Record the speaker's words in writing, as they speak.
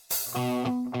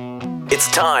It's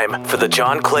time for the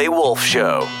John Clay Wolfe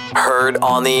Show. Heard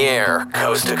on the air,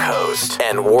 coast to coast,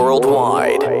 and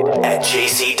worldwide at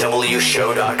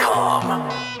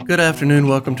jcwshow.com. Good afternoon.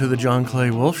 Welcome to the John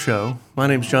Clay Wolfe Show. My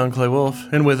name's John Clay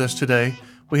Wolfe, and with us today,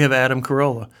 we have Adam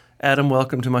Carolla. Adam,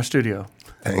 welcome to my studio.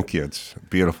 Thank you. It's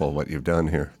beautiful what you've done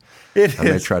here. I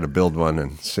may try to build one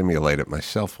and simulate it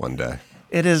myself one day.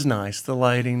 It is nice. The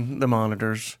lighting, the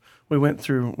monitors. We went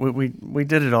through, we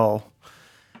did it all.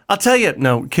 I'll tell you,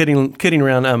 no, kidding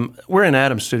around. We're in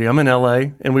Adam's studio. I'm in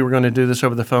L.A., and we were going to do this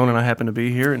over the phone, and I happened to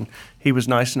be here, and he was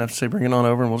nice enough to say, bring it on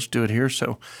over, and we'll just do it here.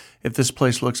 So if this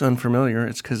place looks unfamiliar,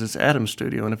 it's because it's Adam's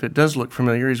studio, and if it does look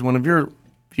familiar, he's one of your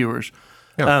viewers.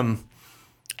 Yeah.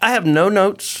 I have no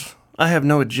notes. I have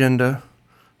no agenda.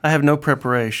 I have no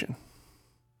preparation.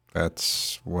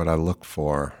 That's what I look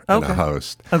for in a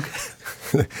host. Okay.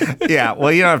 Yeah, well,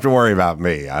 you don't have to worry about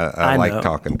me. I like know.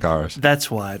 talking cars.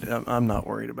 That's why I'm not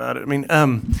worried about it. I mean,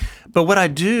 but what I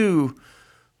do,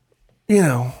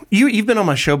 you've been on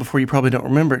my show before. You probably don't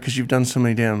remember it because you've done so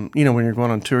many when you're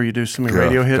going on tour, you do so many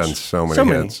radio hits. I've done so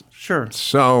many hits. Sure.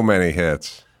 So many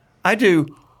hits. I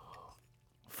do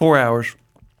 4 hours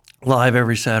live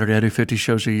every Saturday. I do 50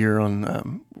 shows a year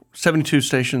on 72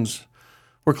 stations.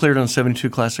 We're cleared on 72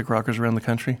 classic rockers around the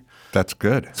country. That's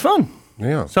good. It's fun.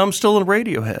 Yeah. So I'm still a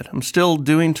Radiohead. I'm still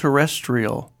doing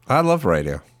terrestrial. I love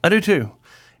radio. I do too.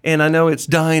 And I know it's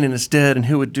dying and it's dead, and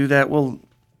who would do that? Well,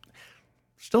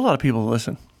 still a lot of people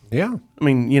listen. Yeah. I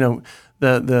mean,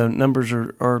 the numbers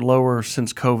are lower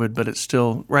since COVID, but it's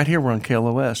still, right here we're on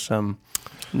KLOS,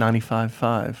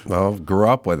 95.5. Well, grew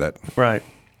up with it. Right.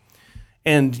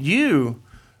 And you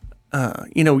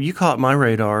caught my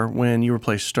radar when you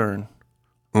replaced Stern.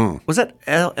 Was that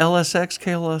LSX,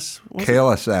 KLS?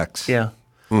 KLSX. Yeah.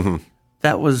 Mm-hmm.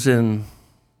 That was in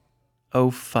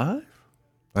 05?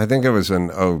 I think it was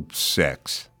in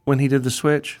 06. When he did the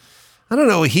switch? I don't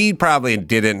know. He probably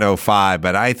did it in 05,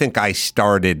 but I think I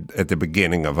started at the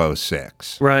beginning of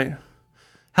 06. Right.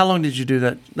 How long did you do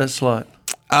that slot?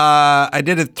 I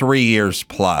did it 3 years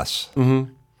plus.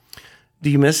 Mm-hmm. Do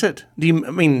you miss it?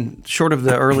 Short of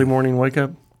the early morning wake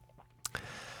up?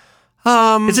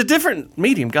 It's a different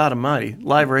medium, God almighty,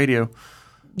 live radio.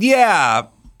 Yeah.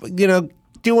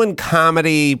 Doing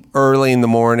comedy early in the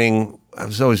morning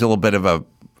was always a little bit of a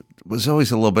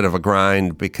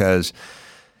grind because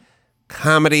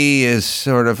comedy is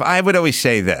sort of, I would always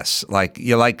say this, like,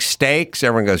 you like steaks?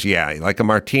 Everyone goes, yeah. You like a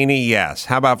martini? Yes.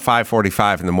 How about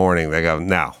 5:45 in the morning? They go,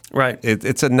 no. Right.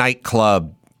 It's a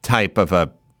nightclub type of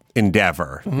a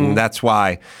endeavor. Mm-hmm. And that's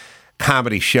why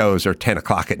comedy shows are 10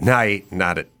 o'clock at night,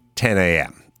 not at 10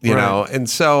 a.m., you know? And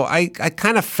so I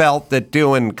kind of felt that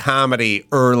doing comedy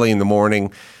early in the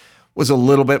morning was a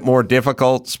little bit more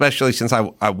difficult, especially since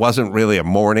I wasn't really a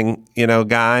morning,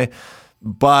 guy.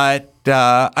 But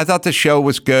I thought the show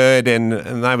was good,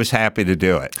 and I was happy to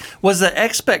do it. Was the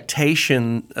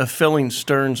expectation of filling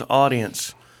Stern's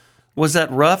audience, was that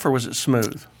rough or was it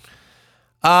smooth?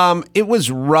 It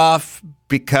was rough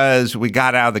because we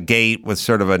got out of the gate with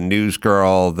sort of a news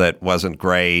girl that wasn't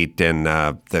great, and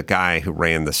the guy who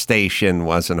ran the station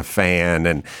wasn't a fan,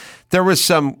 and there was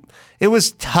it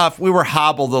was tough. We were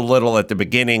hobbled a little at the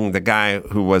beginning. The guy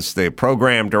who was the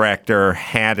program director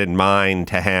had in mind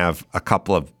to have a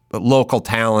couple of local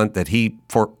talent that he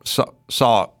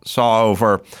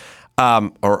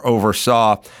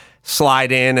oversaw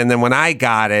slide in, and then when I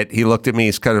got it, he looked at me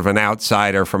as kind of an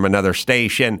outsider from another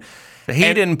station.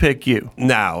 He didn't pick you.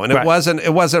 No, and it wasn't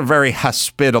a very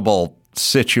hospitable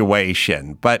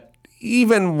situation. But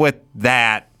even with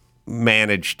that,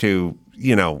 managed to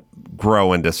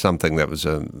grow into something that was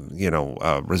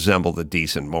resembled a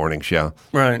decent morning show.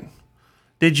 Right.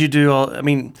 Did you do all? I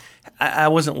mean, I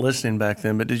wasn't listening back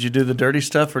then, but did you do the dirty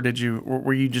stuff, or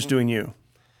were you just doing you?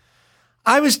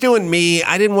 I was doing me.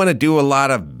 I didn't want to do a lot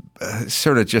of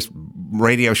sort of just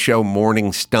radio show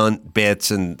morning stunt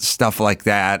bits and stuff like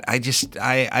that. I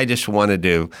just wanted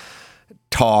to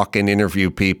talk and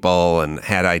interview people and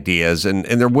had ideas. And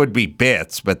there would be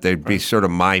bits, but they'd be sort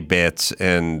of my bits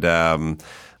and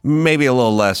maybe a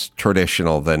little less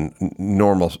traditional than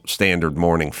normal standard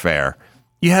morning fare.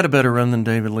 You had a better run than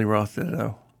David Lee Roth did,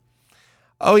 though.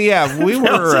 Oh yeah, we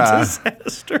were a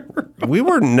disaster. We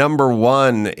were number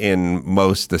one in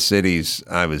most of the cities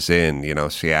I was in.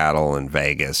 Seattle and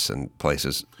Vegas and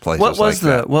places like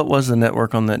that. What was the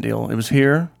network on that deal? It was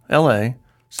here, L.A.,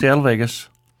 Seattle, Vegas.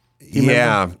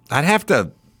 Yeah, I'd have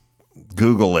to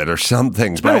Google it or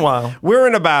something. It's been a while. We're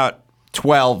in about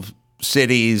 12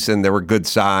 cities, and there were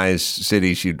good-sized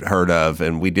cities you'd heard of,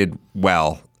 and we did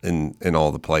well in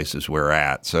all the places we're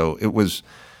at. So it was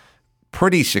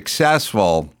pretty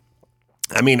successful.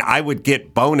 I mean, I would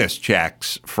get bonus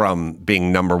checks from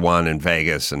being number one in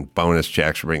Vegas and bonus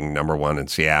checks for being number one in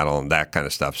Seattle and that kind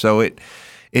of stuff. So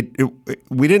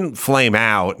we didn't flame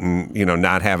out and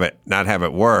not have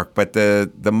it work, but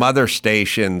the mother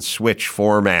station switched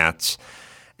formats,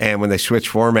 and when they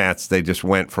switched formats, they just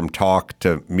went from talk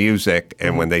to music,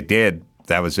 and when they did,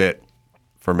 that was it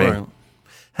for me. Right.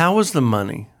 How was the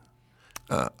money?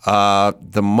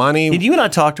 The money. You and I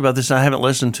talked about this, and I haven't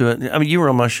listened to it. I mean, you were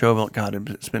on my show about, God,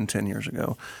 it's been 10 years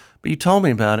ago. But you told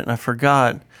me about it, and I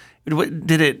forgot.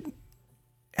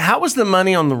 How was the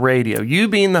money on the radio, you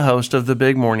being the host of the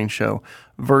big morning show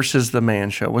versus the man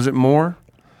show? Was it more?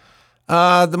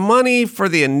 The money for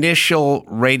the initial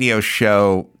radio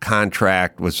show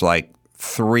contract was like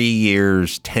 3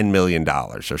 years, $10 million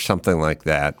or something like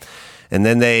that. And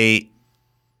then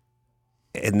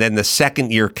the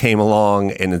second year came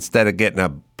along, and instead of getting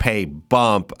a pay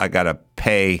bump, I got a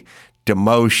pay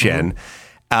demotion.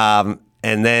 And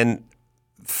then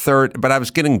third, but I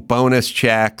was getting bonus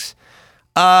checks.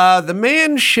 The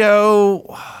man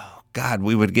show, God,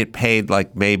 we would get paid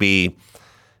like maybe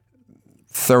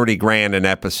 $30,000 an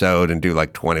episode and do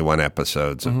like 21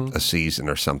 episodes a season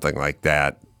or something like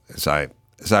that, as I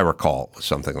recall,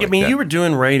 something like that. I mean, you were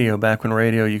doing radio back when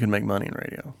you could make money in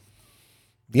radio.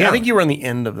 Yeah. I think you were on the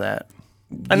end of that.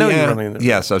 I know you were on the end of that.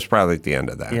 Yes, I was probably at the end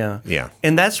of that. Yeah.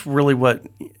 And that's really what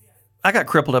I got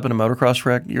crippled up in a motocross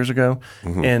wreck years ago,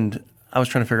 and I was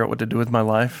trying to figure out what to do with my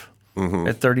life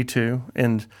at 32,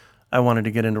 and I wanted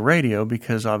to get into radio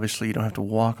because obviously you don't have to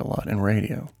walk a lot in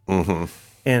radio.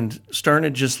 And Stern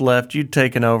had just left, you'd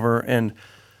taken over, and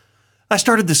I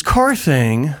started this car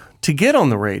thing to get on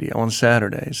the radio on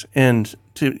Saturdays and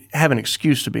to have an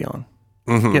excuse to be on,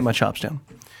 get my chops down.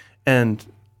 And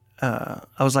I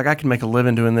was like, I can make a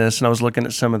living doing this. And I was looking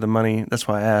at some of the money. That's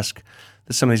why I asked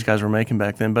that some of these guys were making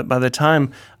back then. But by the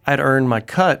time I'd earned my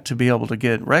cut to be able to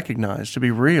get recognized, to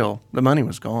be real, the money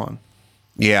was gone.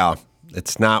 Yeah,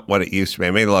 it's not what it used to be.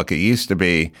 I mean, look, it used to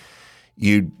be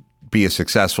you'd be a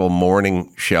successful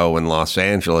morning show in Los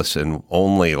Angeles and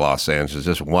only Los Angeles,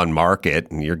 just one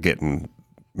market, and you're getting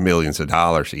millions of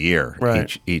dollars a year,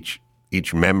 right. each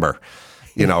member.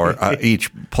 Or each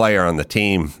player on the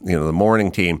team, the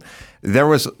morning team, there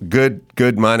was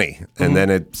good money. And then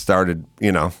it started,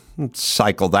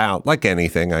 cycled out like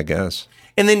anything, I guess.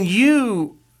 And then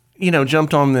you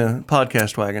jumped on the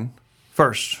podcast wagon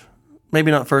first.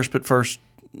 Maybe not first, but first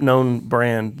known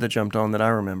brand that jumped on that I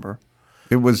remember.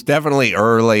 It was definitely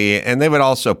early. And they would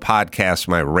also podcast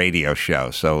my radio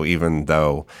show. So even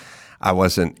though I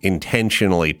wasn't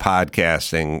intentionally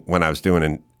podcasting when I was doing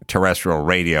an terrestrial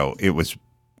radio, it was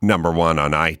number one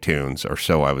on iTunes, or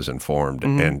so I was informed,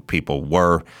 and people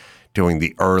were doing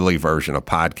the early version of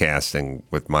podcasting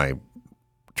with my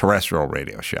terrestrial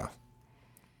radio show.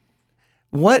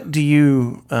 What do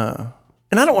you, and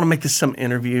I don't want to make this some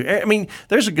interview. I mean,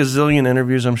 there's a gazillion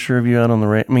interviews, I'm sure, of you out on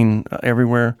the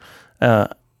everywhere.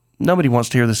 Nobody wants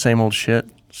to hear the same old shit,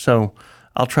 so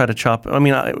I'll try to chop. I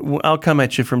mean, I'll come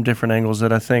at you from different angles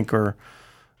that I think are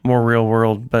more real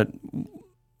world, but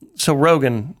so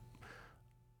Rogan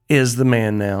is the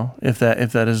man now, if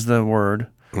that is the word.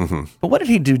 But what did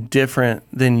he do different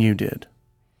than you did?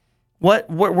 Why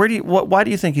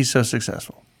do you think he's so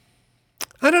successful?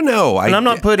 I don't know. And I'm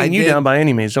not putting you down by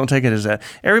any means. Don't take it as that.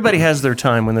 Everybody has their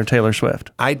time when they're Taylor Swift.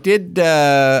 I did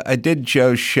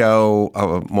Joe's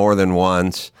show more than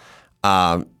once.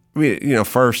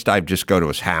 First I'd just go to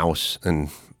his house and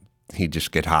he'd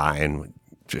just get high and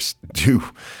just do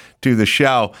the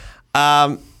show.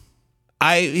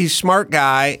 He's a smart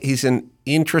guy. He's an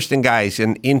interesting guy. He's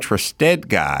an interested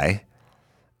guy.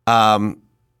 And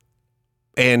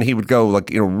he would go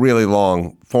really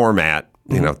long format,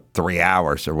 3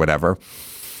 hours or whatever.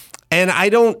 And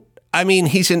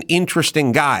he's an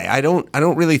interesting guy. I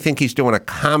don't really think he's doing a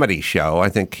comedy show. I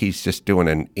think he's just doing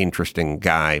an interesting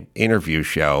guy interview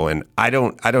show. And I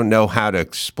don't know how to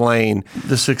explain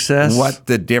the success, what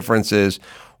the difference is.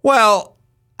 Well,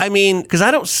 because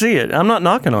I don't see it. I'm not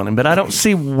knocking on him, but I don't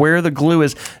see where the glue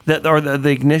is or the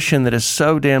ignition that is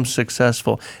so damn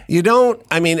successful. You don't.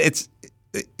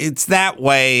 It's that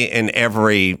way in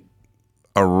every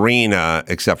arena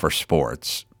except for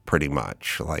sports, pretty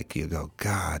much. Like you go,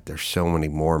 God, there's so many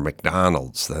more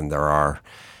McDonald's than there are,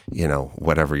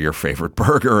 whatever your favorite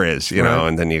burger is, right.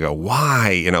 And then you go,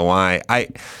 why? Why?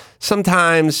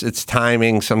 Sometimes it's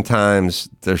timing. Sometimes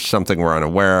there's something we're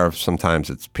unaware of. Sometimes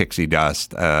it's pixie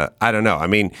dust. I don't know.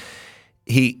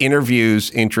 He interviews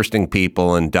interesting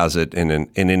people and does it in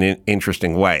an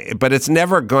interesting way. But it's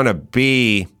never going to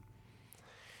be.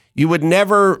 You would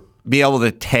never be able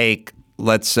to take,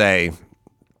 let's say,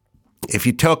 if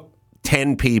you took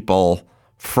 10 people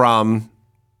from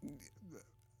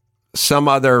from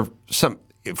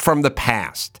the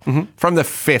past, from the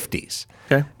 50s.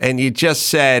 Okay. And you just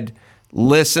said,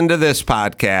 listen to this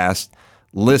podcast,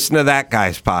 listen to that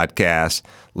guy's podcast,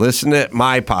 listen to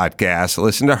my podcast,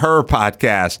 listen to her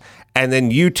podcast, and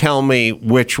then you tell me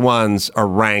which ones are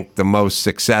ranked the most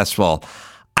successful.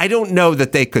 I don't know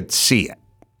that they could see it.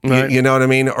 Right. You know what I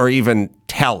mean? Or even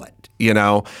tell it,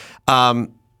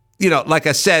 like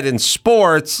I said, in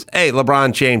sports, hey,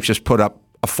 LeBron James just put up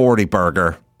a 40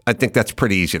 burger. I think that's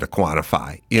pretty easy to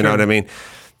quantify. You know what I mean?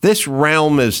 This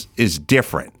realm is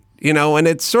different, and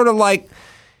it's sort of like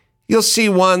you'll see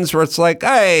ones where it's like,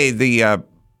 hey, the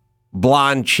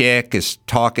blonde chick is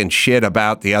talking shit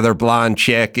about the other blonde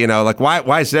chick, like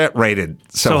why is that rated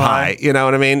so high? You know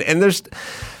what I mean? And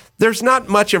there's not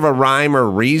much of a rhyme or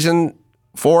reason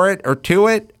for it or to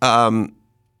it.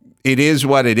 It is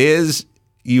what it is.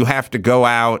 You have to go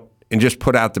out and just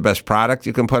put out the best product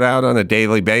you can put out on a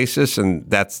daily basis, and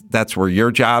that's where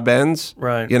your job ends,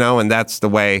 right? And that's the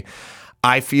way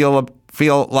I feel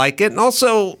like it. And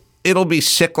also, it'll be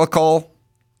cyclical.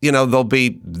 There'll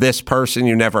be this person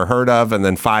you never heard of, and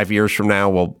then 5 years from now,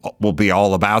 we'll be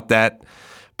all about that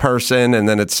person, and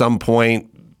then at some point,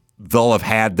 they'll have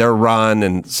had their run,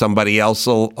 and somebody else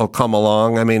will come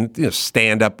along. I mean,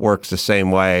 stand-up works the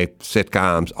same way,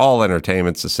 sitcoms, all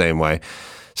entertainment's the same way.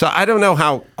 So I don't know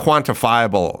how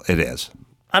quantifiable it is.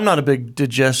 I'm not a big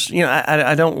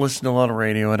I don't listen to a lot of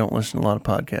radio. I don't listen to a lot of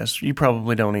podcasts. You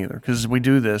probably don't either, because we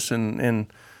do this, and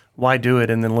why do it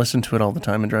and then listen to it all the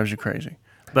time? It drives you crazy.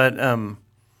 But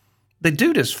the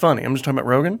dude is funny. I'm just talking about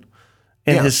Rogan,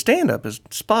 and his stand-up is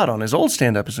spot on. His old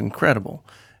stand-up is incredible.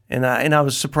 And I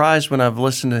was surprised when I've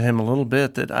listened to him a little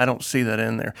bit that I don't see that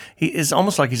in there. He is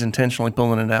almost like he's intentionally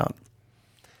pulling it out.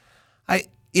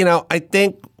 I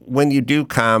think when you do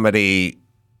comedy,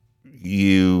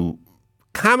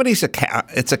 comedy's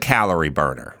it's a calorie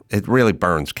burner. It really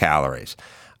burns calories.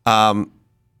 And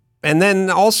then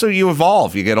also you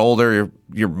evolve. You get older,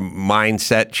 your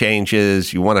mindset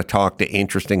changes. You want to talk to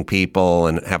interesting people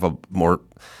and have a more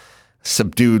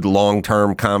subdued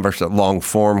long-form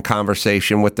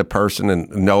conversation with the person and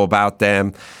know about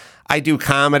them. I do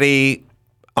comedy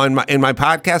in my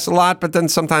podcast a lot, but then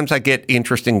sometimes I get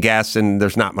interesting guests and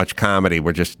there's not much comedy.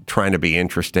 We're just trying to be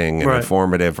interesting and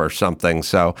informative or something.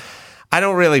 So I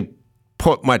don't really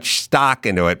put much stock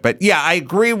into it. But yeah, I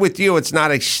agree with you. It's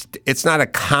not a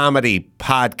comedy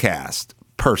podcast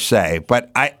per se,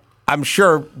 but I'm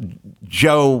sure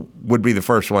Joe would be the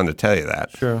first one to tell you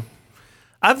that. Sure.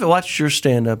 I've watched your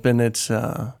stand-up, and it's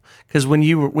because when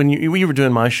you were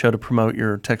doing my show to promote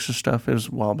your Texas stuff, it was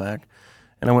a while back,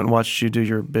 and I went and watched you do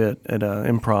your bit at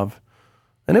Improv,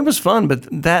 and it was fun. But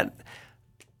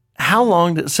how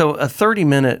long? So a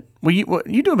 30-minute. Well,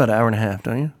 you do about an hour and a half,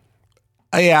 don't you?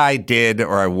 Yeah, I did,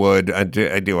 or I would. I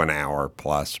do an hour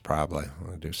plus probably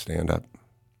when I do stand-up.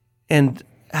 And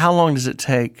how long does it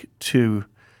take to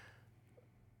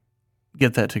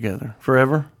get that together?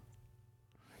 Forever?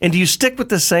 And do you stick with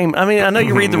the same? I mean, I know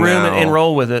you read the room and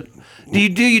roll with it. Do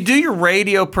you do your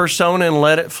radio persona and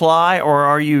let it fly, or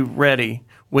are you ready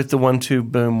with the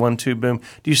 1-2 boom, 1-2 boom?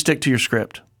 Do you stick to your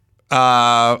script?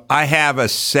 I have a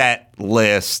set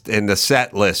list, and the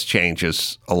set list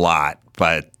changes a lot,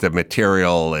 but the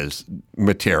material is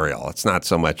material. It's not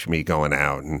so much me going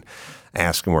out and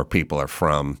asking where people are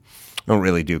from. I don't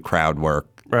really do crowd work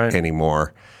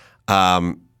anymore.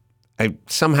 I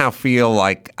somehow feel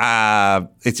like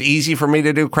it's easy for me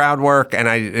to do crowd work,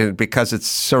 and because it's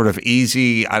sort of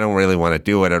easy, I don't really want to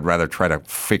do it. I'd rather try to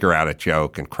figure out a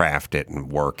joke and craft it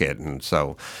and work it, and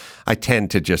so I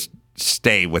tend to just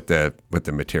stay with the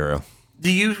material. Do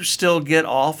you still get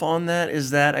off on that? Is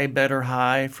that a better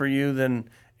high for you than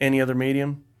any other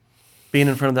medium? Being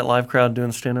in front of that live crowd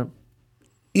doing stand-up?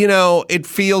 It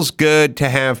feels good to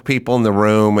have people in the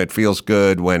room. It feels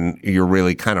good when you're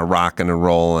really kind of rocking and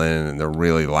rolling and they're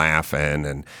really laughing.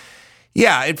 And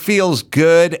yeah, it feels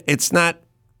good. It's not,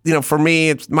 for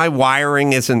me, my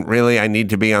wiring isn't really I need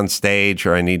to be on stage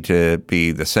or I need to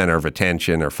be the center of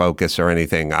attention or focus or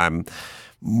anything. I'm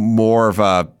more of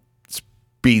a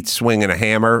beat, swing, and a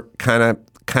hammer kind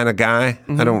of guy.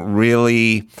 Mm-hmm. I don't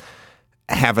really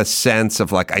have a sense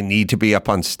of like I need to be up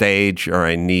on stage or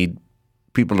I need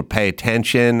people to pay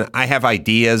attention. I have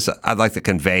ideas. I'd like to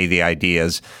convey the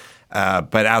ideas.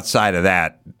 But outside of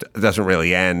that, it doesn't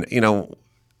really end.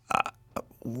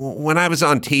 When I was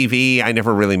on TV, I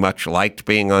never really much liked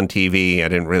being on TV. I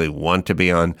didn't really want to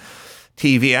be on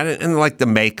TV. I didn't like the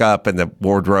makeup and the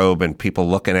wardrobe and people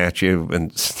looking at you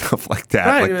and stuff like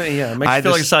that. Right, yeah. It makes you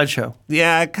feel like a sideshow.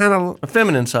 Yeah, kind of. A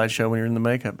feminine sideshow when you're in the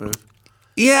makeup booth.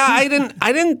 Yeah,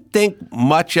 I didn't think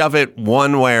much of it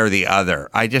one way or the other.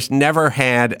 I just never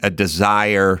had a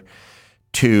desire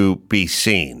to be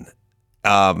seen.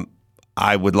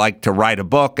 I would like to write a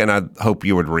book, and I hope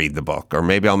you would read the book, or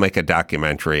maybe I'll make a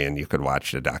documentary and you could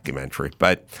watch the documentary.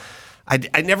 But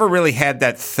I never really had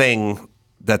that thing,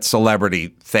 that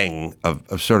celebrity thing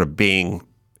of sort of being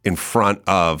in front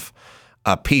of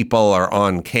people or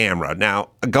on camera. Now,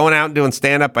 going out and doing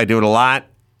stand-up, I do it a lot.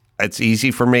 It's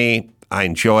easy for me. I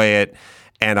enjoy it,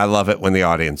 and I love it when the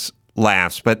audience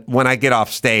laughs. But when I get off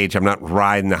stage, I'm not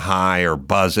riding the high or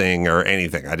buzzing or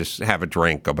anything. I just have a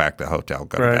drink, go back to the hotel,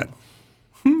 go to bed.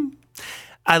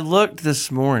 I looked this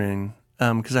morning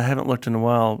because I haven't looked in a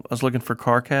while. I was looking for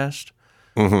CarCast,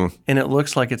 and it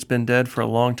looks like it's been dead for a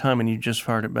long time, and you just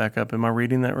fired it back up. Am I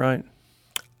reading that right?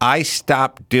 I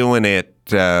stopped doing it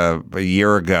a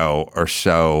year ago or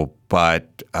so,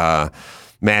 but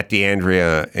Matt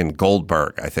D'Andrea and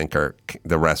Goldberg, I think, are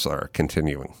the wrestler, are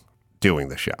continuing doing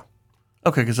the show.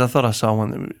 Okay, because I thought I saw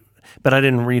one, but I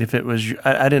didn't read if it was you.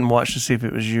 I didn't watch to see if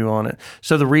it was you on it.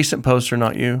 So the recent posts are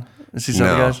not you? Is these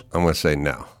other guys? I'm going to say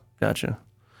no. Gotcha.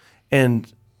 And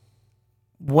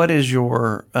what is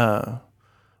your,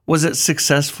 was it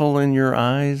successful in your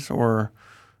eyes, or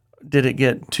did it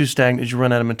get too stagnant? Did you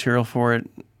run out of material for it?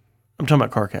 I'm talking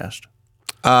about CarCast.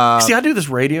 See, I do this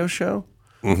radio show,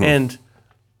 and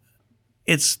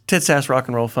it's tits, ass, rock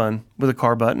and roll fun with a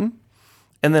car button.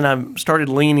 And then I started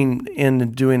leaning into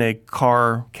doing a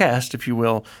car cast, if you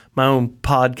will, my own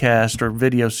podcast or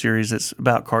video series that's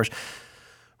about cars.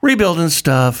 Rebuilding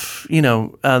stuff,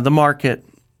 the market,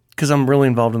 because I'm really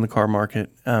involved in the car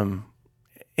market,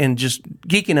 and just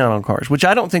geeking out on cars, which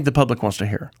I don't think the public wants to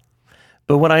hear.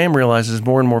 But what I am realizing is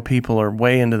more and more people are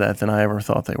way into that than I ever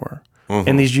thought they were.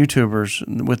 And these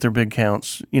YouTubers with their big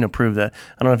counts, prove that.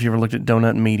 I don't know if you ever looked at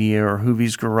Donut Media or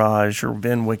Hoovie's Garage or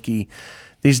VinWiki.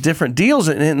 These different deals,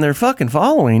 and their fucking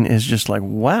following is just like,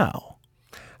 wow.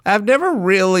 I've never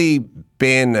really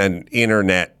been an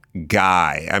internet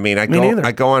guy. I mean,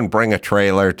 I go on Bring a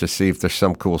Trailer to see if there's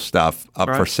some cool stuff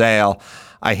up for sale.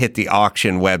 I hit the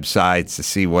auction websites to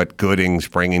see what Gooding's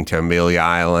bringing to Amelia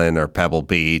Island or Pebble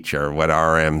Beach, or what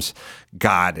RM's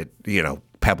got at,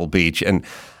 Pebble Beach. And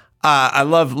I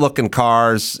love looking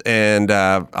cars, and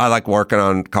I like working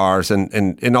on cars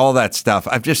and all that stuff.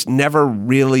 I've just never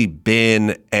really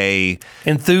been a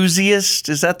enthusiast.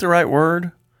 Is that the right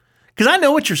word? Because I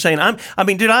know what you're saying.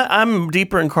 I'm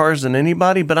deeper in cars than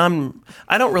anybody, but I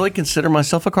don't really consider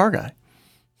myself a car guy.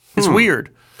 It's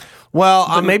weird. Well,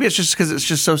 but maybe it's just because it's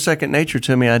just so second nature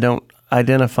to me. I don't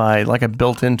identify like I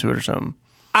built into it or something.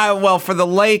 Well, for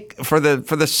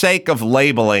the sake of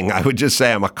labeling, I would just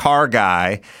say I'm a car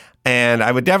guy, and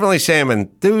I would definitely say I'm an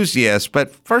enthusiast.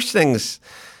 But first things,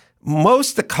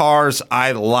 most of the cars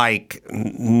I like,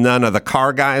 none of the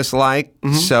car guys like.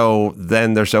 So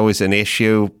then there's always an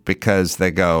issue, because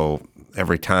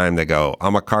every time they go,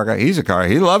 I'm a car guy, he's a car guy,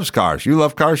 he loves cars, you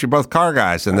love cars, you're both car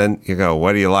guys. And then you go,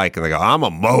 what do you like? And they go, I'm a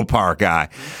Mopar guy.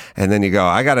 And then you go,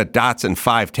 I got a Datsun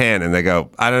 510. And they go,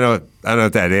 I don't know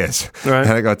what that is. Right.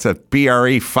 And I go, it's a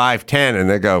BRE 510. And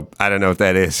they go, I don't know what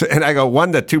that is. And I go,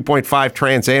 won the 2.5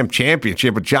 Trans Am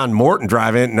championship with John Morton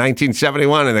driving it in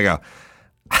 1971. And they go,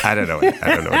 I don't know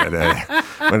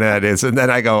what that is. And then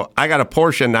I go, I got a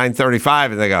Porsche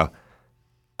 935. And they go,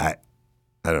 I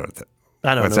don't know what that is.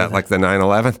 What's that, like the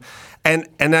 911?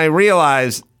 And I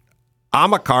realized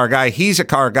I'm a car guy, he's a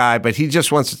car guy, but he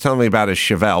just wants to tell me about his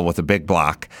Chevelle with a big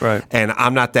block. Right. And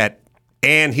I'm not that.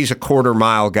 And he's a quarter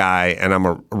mile guy, and I'm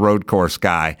a road course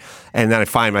guy. And then I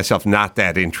find myself not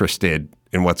that interested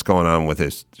in what's going on with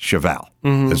his Chevelle,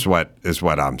 is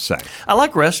what I'm saying. I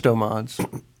like resto mods.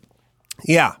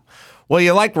 Yeah. Well,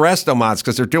 you like resto mods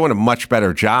because they're doing a much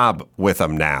better job with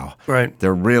them now. Right.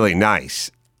 They're really nice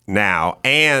now.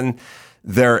 And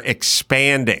they're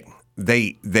expanding.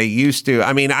 They used to,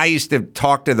 I used to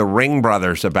talk to the Ring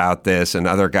brothers about this and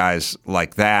other guys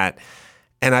like that.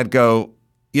 And I'd go,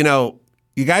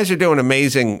 you guys are doing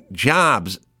amazing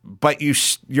jobs, but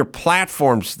your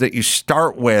platforms that you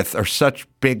start with are such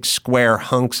big square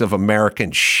hunks of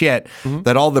American shit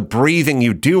that all the breathing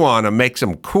you do on them makes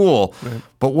them cool. Right.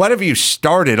 But what if you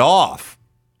started off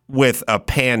with a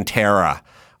Pantera?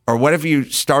 Or what if you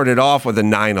started off with a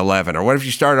 911? Or what if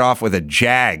you started off with a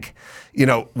Jag?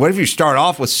 What if you start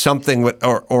off with something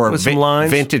or a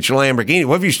vintage Lamborghini?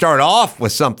 What if you start off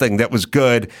with something that was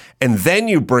good and then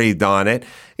you breathed on it?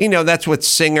 That's what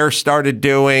Singer started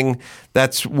doing.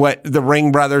 That's what the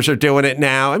Ring brothers are doing it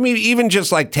now. Even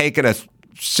just like taking a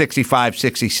 65,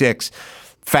 66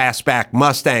 fastback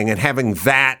Mustang and having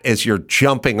that as your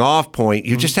jumping off point,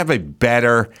 you just have a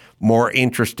better, more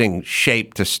interesting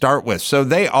shape to start with. So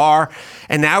they are,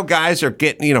 and now guys are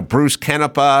getting, Bruce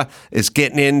Canepa is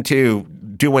getting into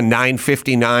doing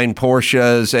 959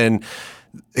 Porsches, and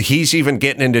he's even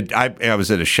getting into, I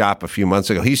was at a shop a few months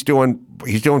ago. He's doing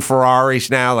Ferraris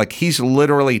now. Like he's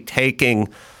literally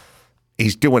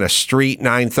he's doing a street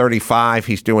 935.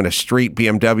 He's doing a street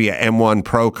BMW M1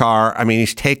 Pro car. I mean,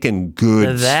 he's taking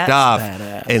good stuff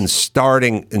badass. and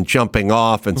starting and jumping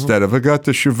off instead of I got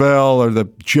the Chevelle or the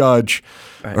Judge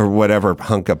or whatever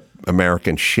hunk of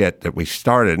American shit that we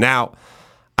started. Now,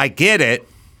 I get it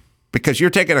because you're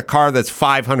taking a car that's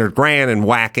 $500,000 and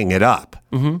whacking it up.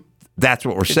 That's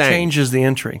what we're saying. It changes the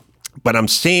entry. But I'm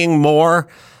seeing more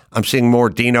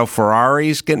Dino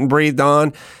Ferraris getting breathed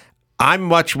on. I'm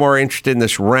much more interested in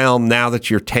this realm now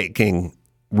that you're taking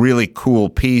really cool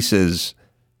pieces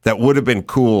that would have been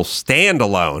cool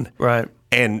standalone, right?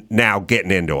 And now getting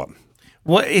into them.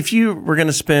 What if you were going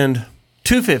to spend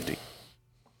 $250?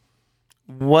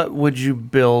 What would you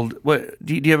build? What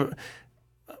do you have?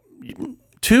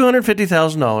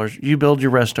 $250,000. You build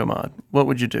your resto mod. What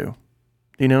would you do?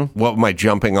 Do you know? What would my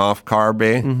jumping off car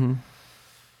be?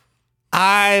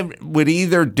 I would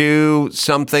either do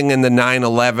something in the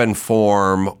 911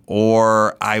 form,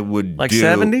 or I would like do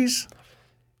 70s.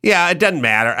 Yeah, it doesn't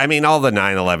matter. I mean, all the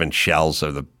 911 shells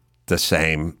are the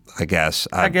same. I guess.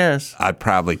 I'd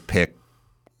probably pick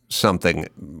something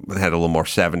that had a little more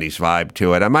 70s vibe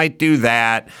to it. I might do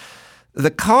that.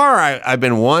 The car I've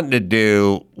been wanting to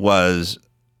do was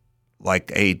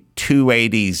like a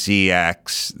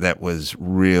 280ZX that was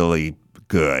really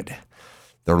good.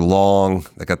 They're long.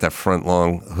 They got that front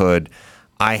long hood.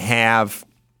 I have.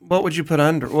 What would you put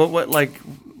under? What like?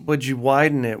 Would you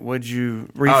widen it? Would you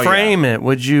reframe it?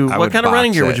 Would you? What kind of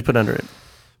running gear would you put under it?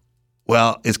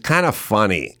 Well, it's kind of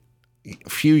funny. A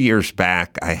few years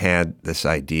back, I had this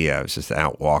idea. I was just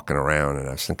out walking around, and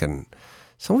I was thinking,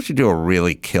 someone should do a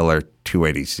really killer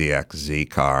 280ZX Z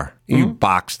car. You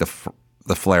box the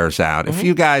flares out. If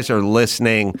you guys are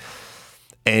listening,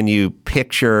 and you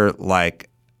picture like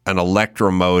an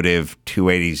Electromotive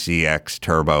 280ZX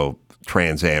turbo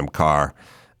Trans Am car,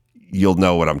 you'll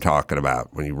know what I'm talking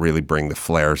about when you really bring the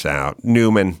flares out.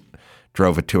 Newman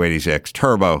drove a 280ZX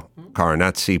turbo car,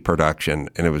 not C production,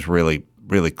 and it was really,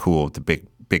 really cool with the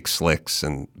big slicks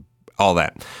and all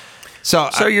that. So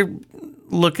you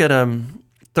look at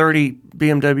 30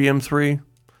 BMW M3,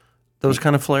 those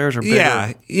kind of flares are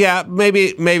bigger. Yeah,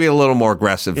 maybe a little more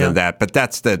aggressive than that, but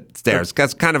that's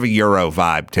that's kind of a Euro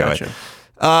vibe to it.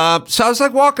 So I was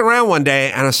like walking around one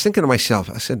day, and I was thinking to myself,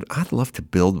 I said, I'd love to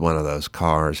build one of those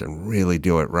cars and really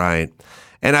do it right.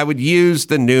 And I would use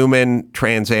the Newman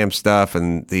Trans Am stuff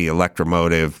and the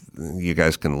Electromotive. You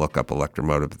guys can look up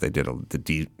Electromotive. They did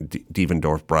the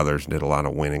Devendorf brothers did a lot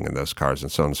of winning in those cars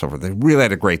and so on and so forth. They really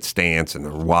had a great stance, and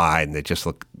they're wide, and they just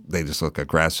look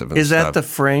aggressive. And Is that the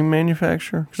frame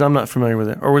manufacturer? Because I'm not familiar with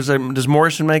it. Or does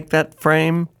Morrison make that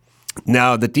frame?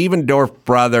 No, the Devendorf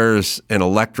brothers and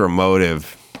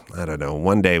Electromotive. I don't know.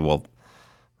 One day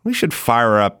we should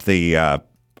fire up the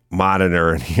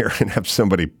monitor in here and have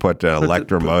somebody put an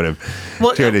Electromotive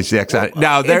to it.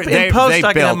 No, in post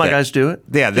I can have my guys do it.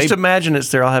 Yeah, just imagine it's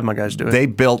there. I'll have my guys do it. They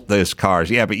built those cars.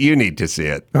 Yeah, but you need to see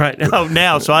it. Right. Oh,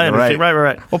 now. So I understand.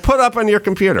 Right. Well, put up on your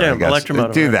computer. Yeah, I guess.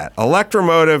 Electromotive. Do that.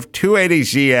 Electromotive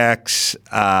 280ZX.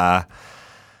 I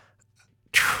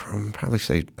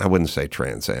wouldn't say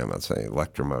Trans Am. I'd say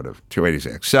Electromotive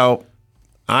 280ZX. So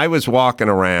I was walking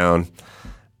around,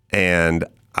 and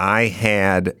I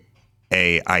had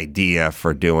a idea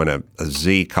for doing a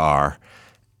Z car,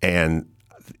 and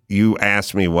you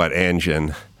asked me what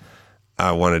engine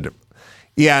I wanted to.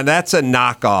 Yeah, that's a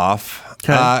knockoff.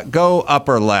 Okay. Go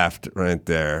upper left right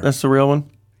there. That's the real one?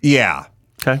 Yeah.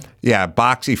 Okay. Yeah,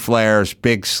 boxy flares,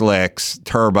 big slicks,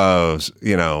 turbos,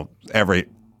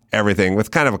 everything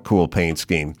with kind of a cool paint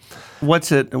scheme.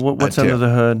 What's it? What's under the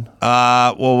hood?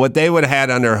 Well, what they would have had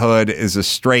under hood is a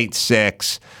straight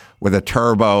 6 with a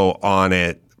turbo on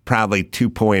it, probably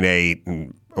 2.8,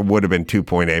 and it would have been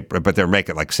 2.8, but they're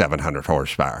making like 700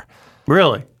 horsepower.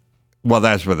 Really? Well,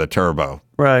 that's where the turbo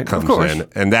comes of course. in,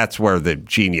 and that's where the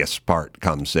genius part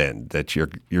comes in. That you're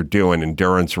doing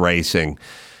endurance racing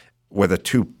with a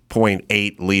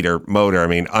 2.8 liter motor. I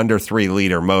mean, under 3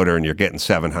 liter motor, and you're getting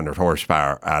 700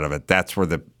 horsepower out of it. That's where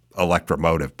the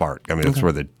Electromotive part. I mean, that's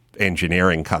where the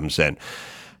engineering comes in.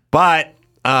 But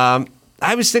I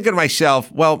was thinking to myself,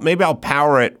 well, maybe I'll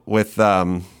power it with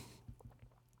the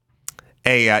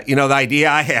idea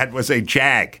I had was a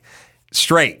Jag,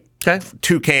 straight,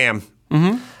 2 cam,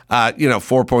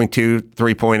 4.2,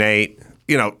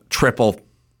 3.8, triple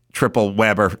triple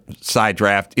Weber side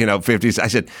draft, 50s. I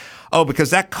said, oh, because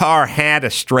that car had a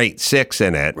straight six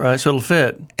in it. Right, so it'll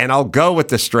fit. And I'll go with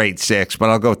the straight six, but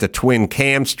I'll go with the twin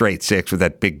cam straight six with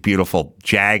that big, beautiful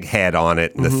Jag head on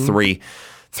it and the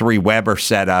three Weber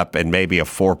setup and maybe a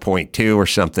 4.2 or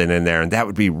something in there. And that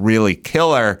would be really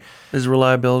killer. Is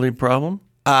reliability a problem?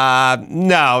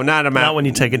 No, not amount. Not when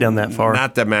you take it down that far.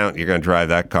 Not the amount you're going to drive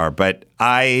that car. But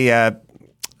I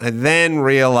then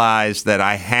realized that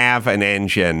I have an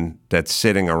engine that's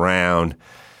sitting around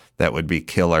that would be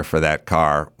killer for that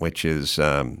car, which is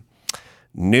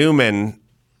Newman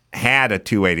had a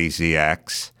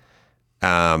 280ZX,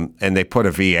 and they put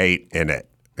a V8 in it,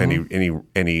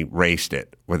 and he raced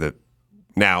it with it.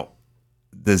 Now,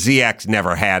 the ZX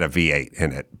never had a V8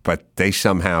 in it, but they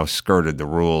somehow skirted the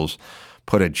rules,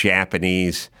 put a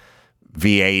Japanese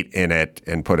V8 in it,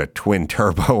 and put a twin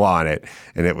turbo on it,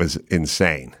 and it was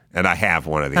insane. And I have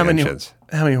one of the engines.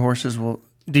 How many horses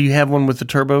do you have one with the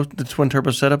twin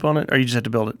turbo setup on it, or you just have to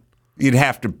build it? You'd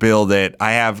have to build it.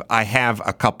 I have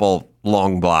a couple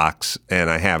long blocks, and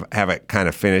I have it kind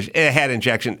of finished. It had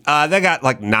injection. They got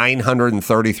like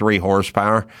 933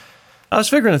 horsepower. I was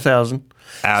figuring 1,000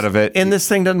 out of it, and this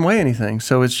thing doesn't weigh anything,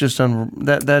 so it's just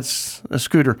that's a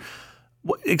scooter.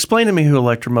 Explain to me who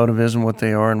Electromotive is and what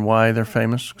they are and why they're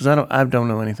famous, because I don't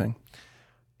know anything.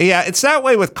 Yeah, it's that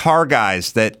way with car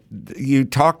guys that you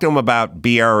talk to them about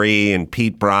BRE and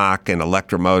Pete Brock and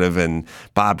Electromotive and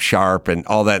Bob Sharp and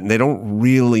all that, and they don't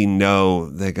really know.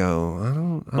 They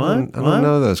go, I don't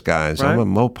know those guys. Right? I'm a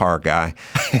Mopar guy.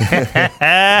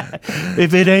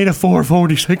 If it ain't a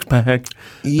 446 pack,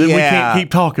 then we can't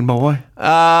keep talking, boy.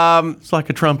 It's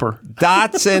like a trumper.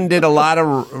 Datsun did a lot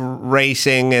of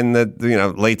racing in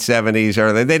the late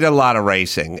 70s. They did a lot of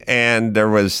racing, and there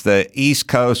was the East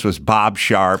Coast was Bob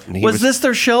Sharp. And was this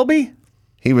their Shelby?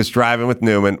 He was driving with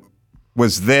Newman.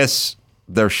 Was this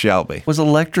their Shelby? Was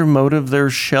Electromotive their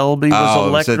Shelby?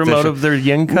 Was Electromotive their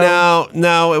Yenko?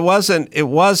 No, it wasn't. It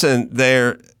wasn't.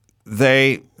 There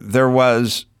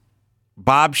was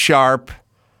Bob Sharp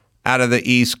out of the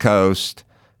East Coast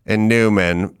and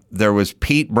Newman. There was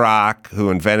Pete Brock, who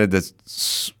invented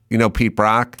this. You know Pete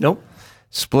Brock? Nope.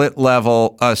 Split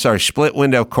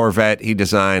window Corvette he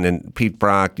designed. And Pete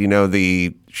Brock,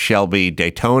 the Shelby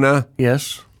Daytona?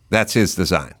 Yes. That's his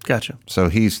design. Gotcha. So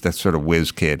he's that sort of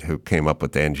whiz kid who came up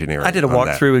with the engineering. I did a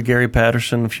walkthrough with Gary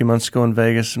Patterson a few months ago in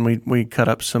Vegas, and we cut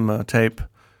up some tape.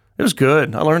 It was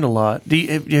good. I learned a lot.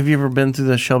 Have you ever been to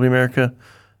the Shelby America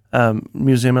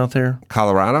museum out there?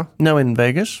 Colorado? No, in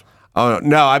Vegas. Oh,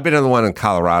 no, I've been in the one in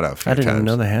Colorado a few I didn't times. even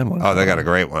know they had one. Oh, they got a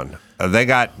great one. They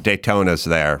got Daytonas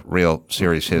there, real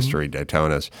series history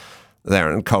Daytonas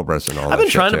there, and Cobras and all that. I've been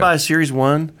trying to buy a Series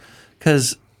 1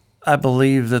 because I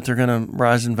believe that they're going to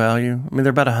rise in value. I mean,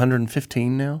 they're about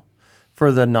 $115 now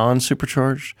for the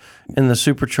non-supercharged, and the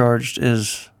supercharged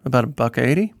is about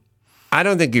 $180. I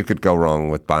don't think you could go wrong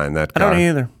with buying that car. I don't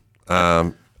either.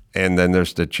 And then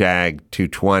there's the Jag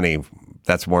 220.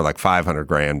 That's more like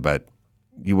 $500,000, but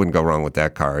you wouldn't go wrong with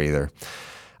that car either.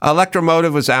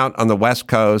 Electromotive was out on the West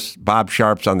Coast. Bob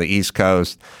Sharp's on the East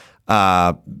Coast.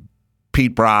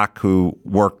 Pete Brock, who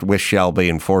worked with Shelby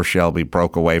and for Shelby,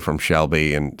 broke away from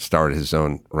Shelby and started his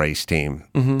own race team,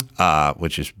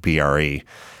 which is BRE.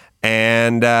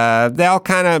 And they all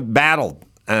kind of battled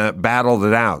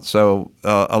it out. So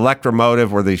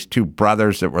Electromotive were these two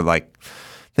brothers that were I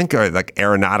think are like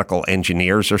aeronautical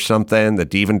engineers or something, the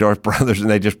Devendorf brothers, and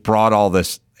they just brought all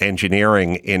this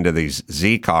engineering into these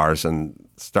Z cars and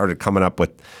started coming up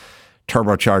with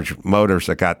turbocharged motors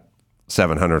that got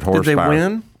 700 horsepower. Did they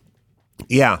win?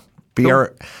 Yeah.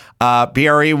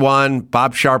 BRE won,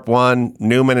 Bob Sharp won,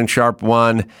 Newman and Sharp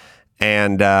won,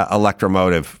 and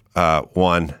Electromotive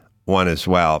won as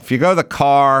well. If you go to the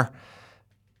car,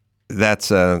 that's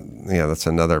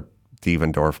another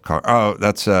Devendorf car. Oh,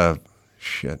 that's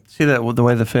shit. See that the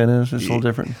way the fin is? It's a little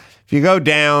different. If you go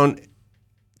down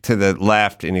to the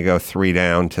left and you go 3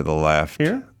 down to the left.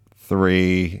 Here?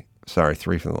 3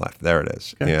 from the left. There it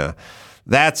is. Okay. Yeah.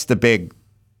 That's the big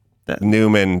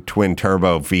Newman twin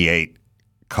turbo V8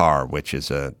 car, which is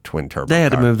a twin turbo They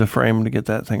had car. to move the frame to get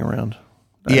that thing around.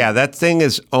 Yeah, that thing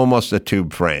is almost a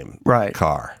tube frame Right.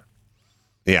 car.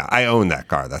 Yeah, I own that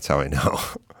car. That's how I know.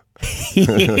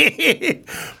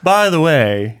 By the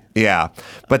way, Yeah,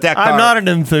 but that car... I'm not an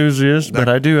enthusiast, but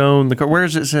I do own the car. Where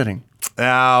is it sitting?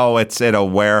 Oh, it's at a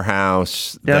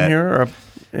warehouse. Down here or up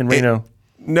in Reno?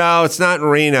 No, it's not in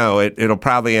Reno. It'll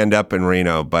probably end up in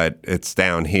Reno, but it's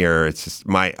down here. It's just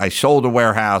I sold a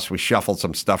warehouse. We shuffled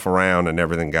some stuff around, and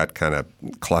everything got kind of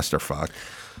clusterfuck.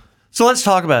 So let's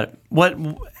talk about it. What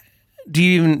do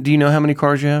you know how many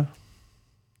cars you have?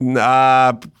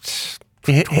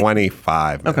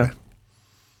 25. Okay.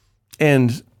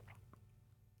 And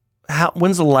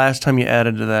when's the last time you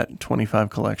added to that 25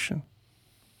 collection?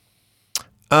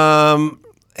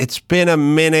 It's been a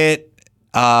minute.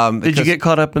 Did you get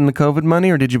caught up in the COVID money,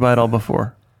 or did you buy it all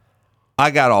before? I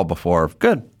got all before.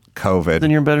 Good. COVID. Then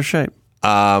you're in better shape.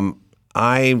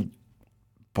 I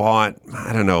bought,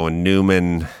 I don't know, a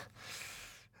Newman,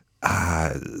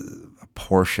 a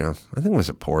Porsche. I think it was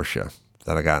a Porsche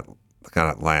that I got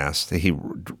it last. He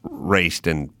raced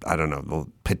in, I don't know, the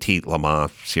Petite Le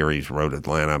Mans Series, Road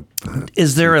Atlanta.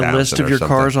 Is there a list of your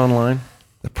cars online?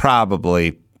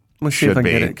 Probably. Let's see if I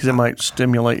can get it, because it might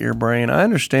stimulate your brain. I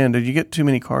understand. Did you get too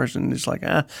many cars and it's like,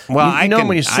 Well, you know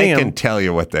when you see I them. can tell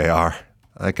you what they are.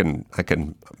 I can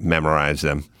memorize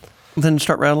them. Then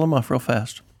start rattling them off real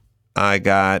fast. I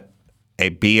got a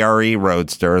BRE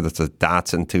Roadster. That's a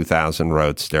Datsun 2000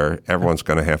 Roadster. Everyone's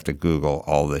going to have to Google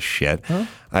all this shit. Huh?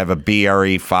 I have a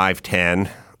BRE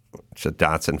 510. It's a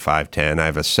Datsun 510. I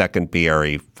have a second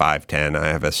BRE 510. I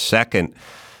have a second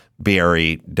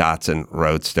BRE Datsun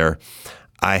Roadster.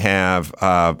 I have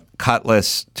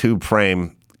Cutlass tube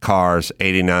frame cars,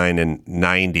 89 and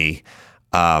 90.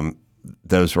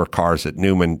 Those were cars that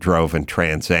Newman drove in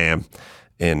Trans Am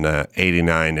in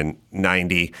 89 and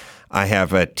 90. I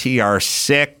have a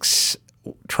TR6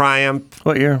 Triumph.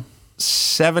 What year?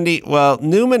 70. Well,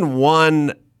 Newman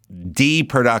won D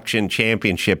production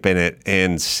championship in it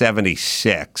in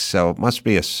 76. So it must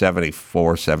be a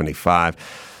 74,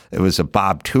 75. It was a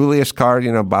Bob Tullius car.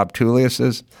 You know Bob Tullius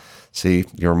is? See,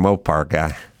 you're a Mopar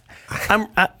guy.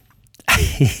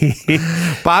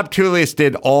 Bob Tullius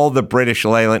did all the British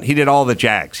Leyland. He did all the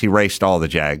Jags. He raced all the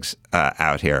Jags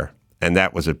out here. And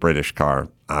that was a British car,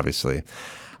 obviously.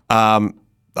 I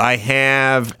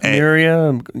have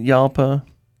Miria, Yalpa.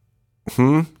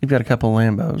 You've got a couple of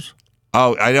Lambos.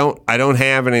 Oh, I don't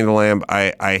have any of the Lamb.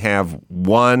 I have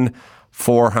one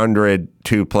 400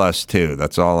 2+2.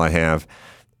 That's all I have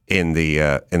in the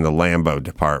Lambo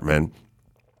department.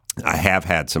 I have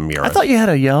had some Miras. I thought you had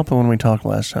a Yalpa when we talked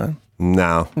last time.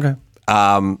 No. Okay.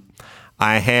 I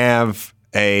have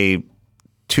a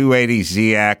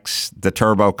 280ZX, the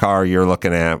turbo car you're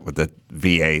looking at with the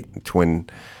V8 twin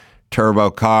turbo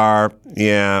car.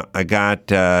 Yeah, I got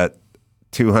 200.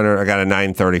 I got a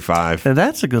 935. Now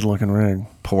that's a good looking rig.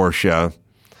 Porsche.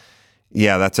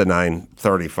 Yeah, that's a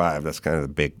 935. That's kind of the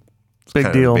big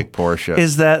deal. Big Porsche.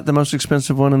 Is that the most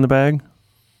expensive one in the bag?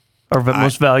 Or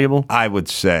most valuable? I would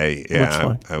say,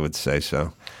 yeah. I would say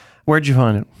so. Where'd you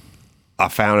find it? I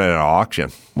found it at an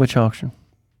auction. Which auction?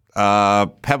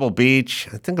 Pebble Beach.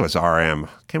 I think it was RM.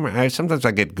 Can't remember. Sometimes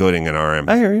I get Gooding and RM.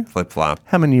 I hear you. Flip-flop.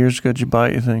 How many years ago did you buy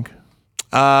it, you think?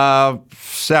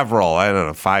 Several. I don't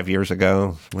know, 5 years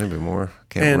ago, maybe more.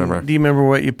 Can't remember. Do you remember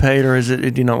what you paid, or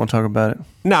do you not want to talk about it?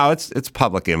 No, it's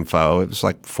public info. It was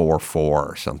like 4.4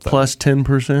 or something. Plus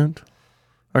 10%?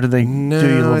 Or did they do you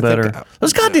a little better?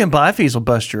 Those goddamn buy fees will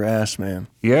bust your ass, man.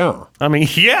 Yeah. I mean,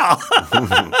 yeah.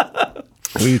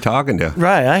 Who are you talking to?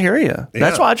 Right, I hear you. Yeah.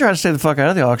 That's why I try to stay the fuck out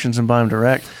of the auctions and buy them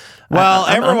direct. Well,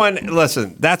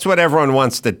 listen, that's what everyone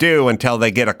wants to do until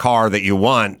they get a car that you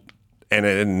want,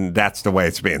 and that's the way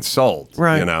it's being sold.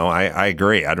 Right. You know, I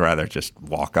agree. I'd rather just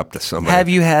walk up to somebody. Have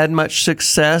you had much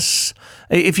success,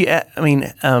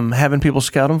 having people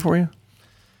scout them for you?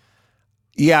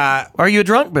 Yeah. Are you a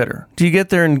drunk bidder? Do you get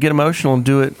there and get emotional and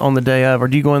do it on the day of, or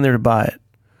do you go in there to buy it?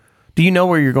 Do you know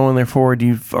where you're going there for, or do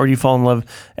you fall in love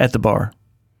at the bar?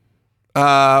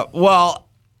 Well,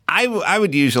 I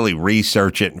would usually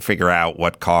research it and figure out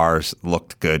what cars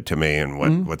looked good to me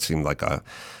and what seemed like a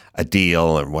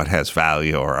deal and what has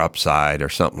value or upside or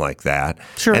something like that.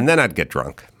 Sure. And then I'd get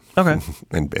drunk. Okay.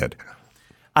 And bid.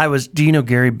 Do you know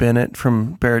Gary Bennett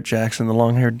from Barrett Jackson, the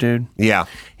long-haired dude? Yeah.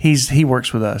 He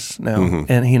works with us now,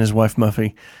 and he and his wife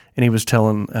Muffy, and he was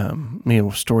telling me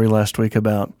a story last week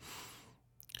about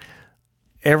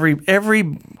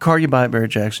every car you buy at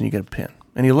Barrett Jackson, you get a pin.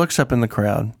 And he looks up in the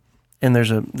crowd, and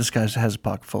this guy has a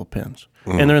pocket full of pins,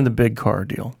 and they're in the big car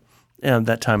deal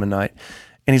that time of night.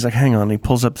 And he's like, hang on. And he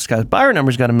pulls up this guy's buyer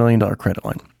number's got $1 million credit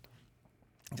line.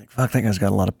 He's like, fuck, that guy's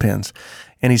got a lot of pins.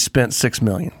 And he spent $6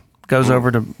 million. Goes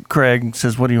over to Craig and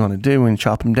says, what do you want to do? And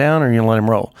chop him down, or you let him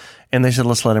roll? And they said,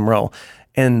 let's let him roll.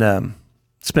 And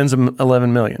spends him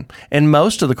 $11 million. And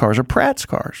most of the cars are Pratt's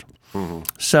cars. Mm-hmm.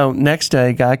 So next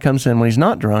day, guy comes in when he's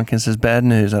not drunk and says, bad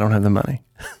news, I don't have the money.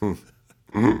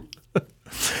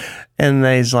 And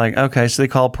he's like, okay. So they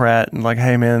call Pratt and like,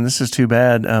 hey, man, this is too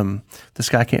bad. This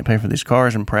guy can't pay for these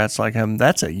cars. And Pratt's like,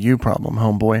 that's a you problem,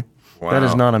 homeboy. Wow. That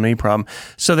is not a me problem.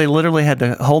 So they literally had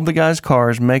to hold the guy's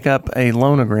cars, make up a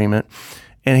loan agreement,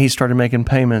 and he started making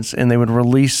payments, and they would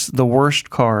release the worst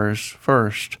cars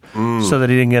first so that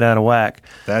he didn't get out of whack.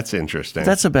 That's interesting.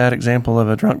 That's a bad example of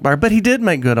a drunk buyer, but he did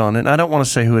make good on it. I don't want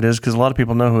to say who it is because a lot of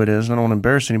people know who it is, and I don't want to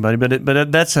embarrass anybody,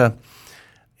 but that's a...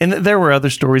 And there were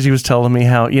other stories. He was telling me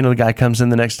how, the guy comes in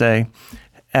the next day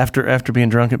after being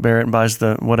drunk at Barrett and buys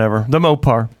the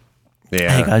Mopar. Yeah.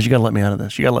 Hey guys, you gotta let me out of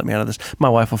this. You gotta let me out of this. My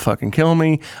wife will fucking kill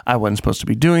me. I wasn't supposed to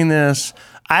be doing this.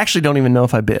 I actually don't even know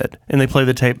if I bid. And they play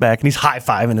the tape back, and he's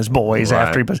high-fiving his boys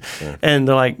after he buys. Yeah. And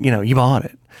they're like, you bought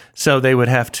it. So they would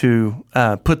have to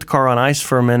put the car on ice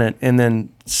for a minute and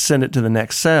then send it to the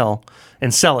next sale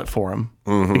and sell it for him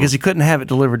because he couldn't have it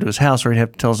delivered to his house, or he'd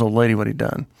have to tell his old lady what he'd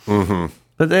done.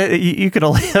 But you could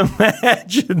only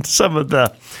imagine some of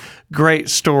the great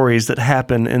stories that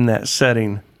happen in that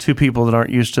setting to people that aren't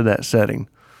used to that setting.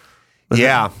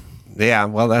 Yeah.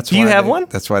 Well, do you have one?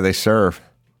 That's why they serve.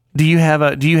 Do you have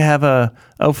a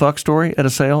oh fuck story at a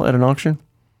sale at an auction?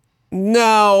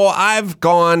 No, I've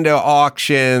gone to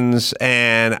auctions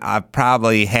and I've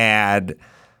probably had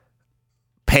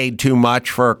paid too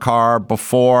much for a car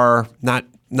before. Not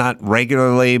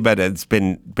regularly, but it's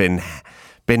been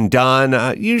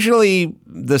done. Usually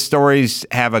the stories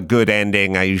have a good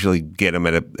ending. I usually get them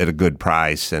at a good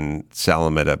price and sell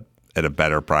them at a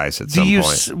better price at some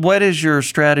point. What is your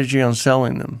strategy on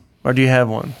selling them? Or do you have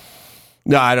one?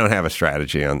 No, I don't have a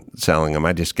strategy on selling them.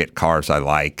 I just get cars I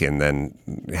like and then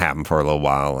have them for a little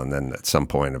while, and then at some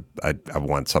point I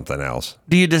want something else.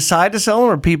 Do you decide to sell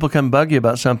them, or people come bug you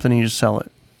about something and you just sell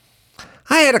it?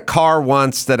 I had a car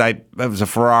once it was a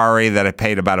Ferrari that I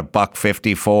paid about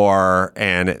 $150 for,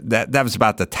 and that was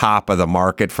about the top of the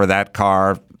market for that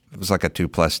car. It was like a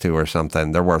 2+2 or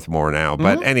something. They're worth more now.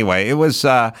 But anyway, it was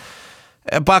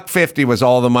 $150 was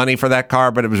all the money for that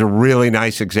car, but it was a really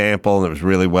nice example, and it was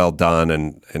really well done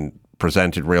and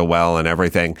presented real well and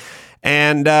everything.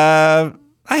 And I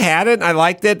had it, and I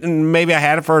liked it, and maybe I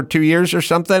had it for 2 years or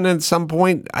something. And at some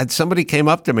point, somebody came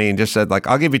up to me and just said, like,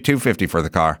 I'll give you $250 for the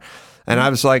car. And I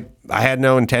was like, I had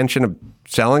no intention of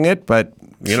selling it, but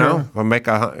I'll make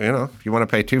if you want to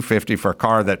pay $250 for a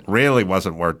car that really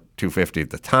wasn't worth $250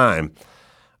 at the time,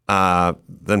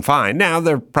 then fine. Now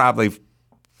they're probably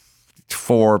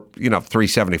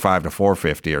 $375 to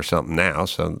 $450 or something now.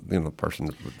 So the person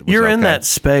was you're in that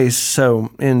space,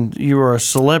 and you are a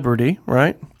celebrity,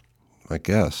 right? I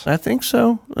guess. I think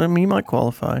so. I mean, you might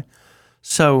qualify.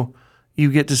 So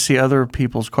you get to see other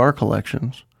people's car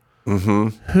collections.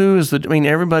 Who is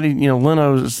everybody,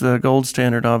 Leno is the gold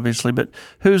standard, obviously, but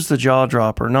who's the jaw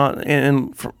dropper?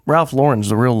 And Ralph Lauren's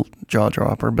the real jaw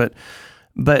dropper, but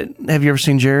have you ever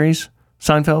seen Jerry's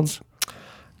Seinfeld's?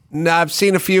 No, I've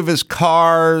seen a few of his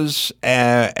cars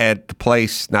at the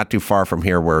place not too far from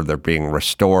here where they're being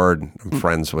restored. I'm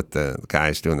friends with the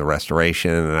guys doing the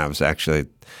restoration, and I was actually at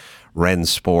Ren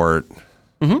Sport,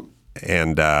 and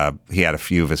he had a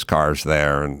few of his cars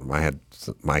there, and I had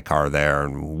my car there,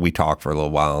 and we talked for a little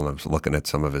while, and I was looking at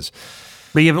some of his...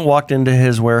 But you haven't walked into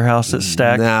his warehouse that's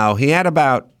stacked? No, he had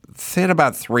about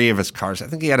 3 of his cars. I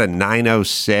think he had a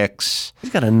 906.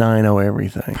 He's got a 90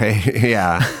 everything.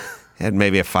 Yeah. He had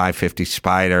maybe a 550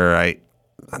 Spider.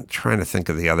 I'm trying to think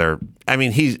of the other... I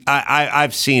mean,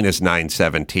 I've seen his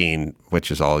 917,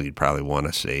 which is all you'd probably want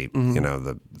to see.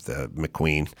 The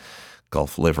McQueen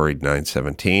Gulf liveried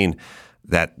 917,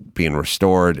 that being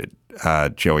restored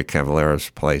at Joey Cavalera's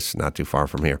place not too far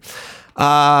from here.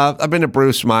 I've been to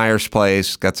Bruce Meyer's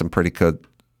place, got some pretty good,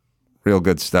 real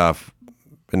good stuff.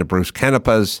 Been to Bruce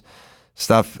Kenepa's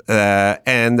stuff,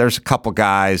 and there's a couple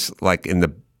guys like in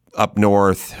the up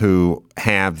north who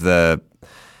have the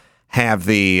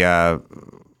they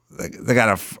got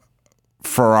a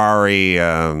Ferrari.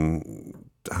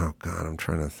 Oh God, I'm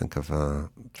trying to think of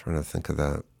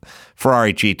the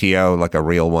Ferrari GTO, like a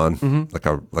real one, like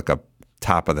a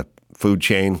top of the food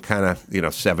chain kind of,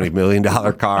 $70 million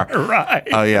car. Right.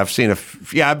 Oh yeah,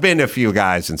 I've been to a few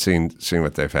guys and seen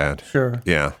what they've had. Sure.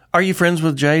 Yeah. Are you friends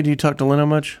with Jay? Do you talk to Leno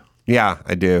much? Yeah,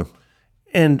 I do.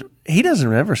 And he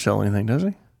doesn't ever sell anything, does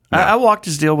he? No. I walked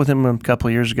his deal with him a couple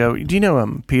of years ago. Do you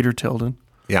know Peter Tilden?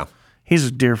 Yeah. He's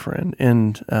a dear friend,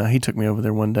 and he took me over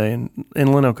there one day, and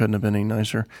Leno couldn't have been any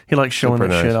nicer. He likes showing Super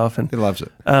that nice. shit off. And he loves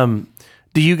it.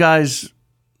 Do you guys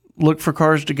look for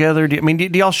cars together? Do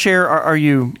y'all share? Are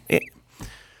you?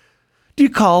 Do you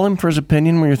call him for his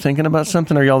opinion when you're thinking about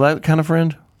something? Are y'all that kind of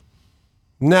friend?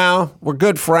 No, we're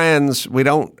good friends. We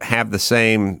don't have the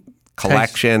same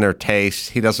collection or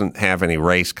taste. He doesn't have any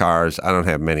race cars. I don't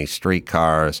have many street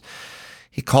cars.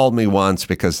 He called me once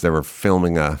because they were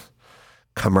filming a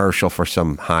commercial for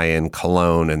some high-end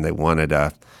cologne, and they wanted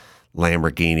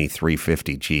Lamborghini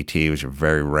 350 GT. It was a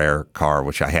very rare car,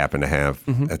 which I happened to have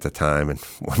at the time, and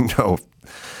wouldn't know if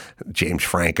James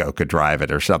Franco could drive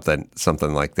it or something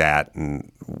like that.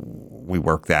 And we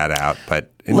worked that out.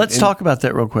 But let's talk about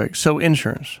that real quick. So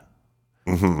insurance.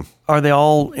 Are they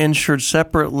all insured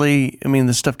separately? I mean,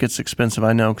 this stuff gets expensive,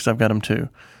 I know, because I've got them too.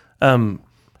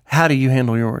 How do you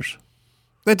handle yours?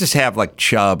 They just have like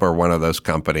Chubb or one of those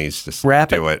companies just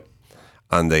do it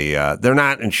on the. They're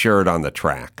not insured on the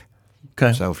track.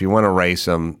 Okay. So if you want to race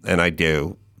them, and I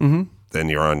do, then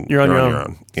you're on your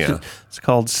own. Yeah. It's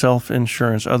called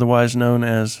self-insurance, otherwise known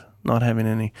as not having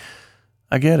any.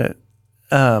 I get it.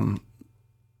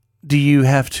 Do you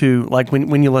have to, like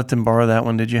when you let them borrow that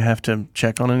one, did you have to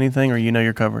check on anything, or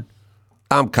you're covered?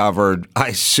 I'm covered, I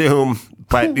assume.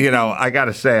 But, I got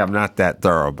to say, I'm not that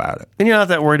thorough about it. And you're not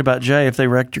that worried about Jay. If they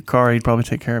wrecked your car, he'd probably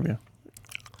take care of you.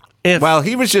 Well,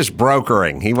 he was just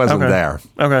brokering. He wasn't there.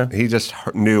 Okay. He just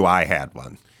knew I had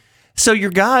one. So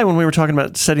your guy, when we were talking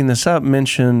about setting this up,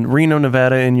 mentioned Reno,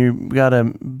 Nevada, and you got a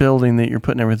building that you're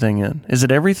putting everything in. Is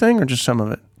it everything or just some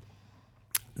of it?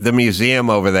 The museum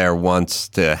over there wants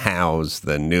to house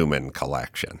the Newman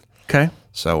collection. Okay.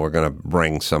 So we're going to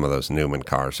bring some of those Newman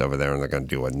cars over there, and they're going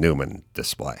to do a Newman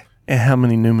display. And how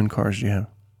many Newman cars do you have?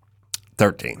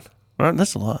 13. Well,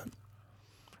 that's a lot.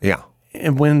 Yeah.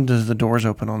 And when does the doors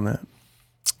open on that?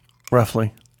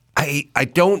 Roughly. I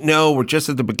don't know. We're just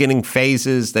at the beginning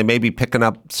phases. They may be picking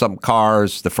up some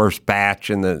cars, the first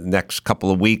batch in the next couple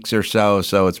of weeks or so.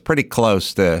 So it's pretty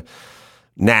close to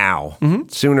now,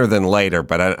 sooner than later.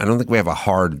 But I don't think we have a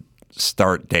hard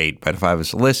start date. But if I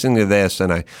was listening to this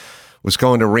and I was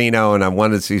going to Reno and I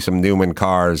wanted to see some Newman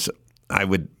cars, I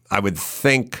would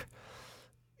think,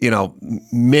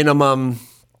 minimum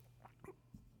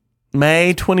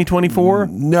May 2024?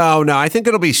 No. I think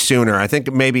it'll be sooner. I think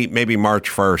maybe March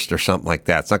 1st or something like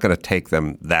that. It's not going to take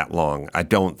them that long. I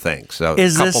don't think so.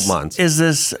 A couple months. Is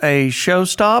this a show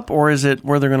stop or is it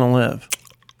where they're going to live?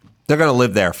 They're going to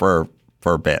live there for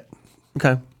a bit.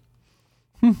 Okay.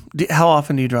 How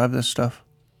often do you drive this stuff?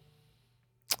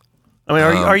 I mean,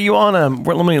 are you on a?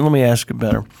 Let me ask it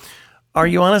better. Are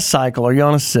you on a cycle? Are you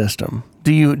on a system?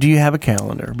 Do you have a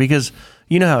calendar? Because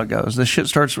you know how it goes. The shit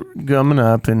starts gumming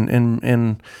up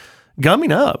and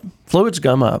gumming up. Fluids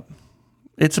gum up.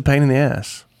 It's a pain in the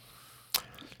ass.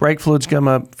 Brake fluids gum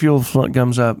up. Fuel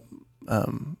gums up.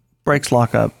 Brakes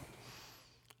lock up.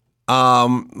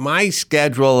 My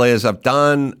schedule is I've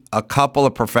done a couple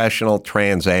of professional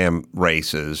Trans Am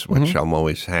races, which I'm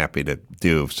always happy to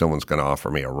do if someone's going to offer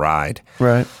me a ride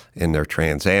in their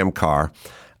Trans Am car.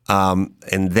 And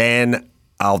then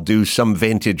I'll do some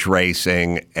vintage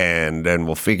racing, and then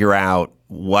we'll figure out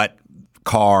what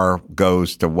car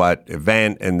goes to what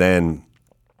event, and then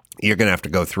you're going to have to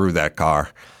go through that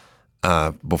car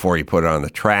before you put it on the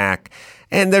track.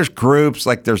 And there's groups,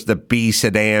 like there's the B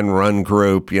Sedan Run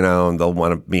group, and they'll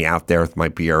want me out there with my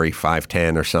BRE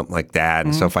 510 or something like that.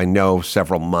 And so if I know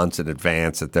several months in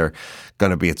advance that they're going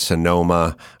to be at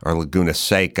Sonoma or Laguna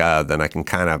Seca, then I can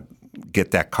kind of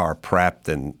get that car prepped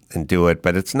and do it.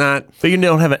 But it's not... So you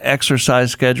don't have an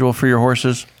exercise schedule for your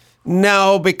horses?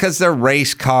 No, because they're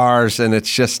race cars, and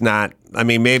it's just not... I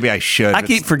mean, maybe I should. I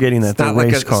keep forgetting that they're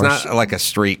race cars. It's not like a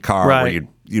street car where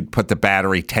you'd put the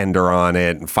battery tender on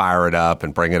it and fire it up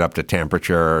and bring it up to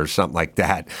temperature or something like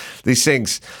that. These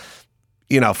things,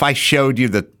 if I showed you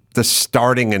the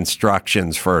starting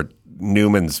instructions for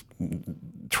Newman's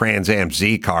Trans Am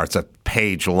Z car, it's a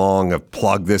page long of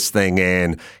plug this thing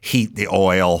in, heat the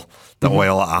oil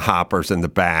hoppers in the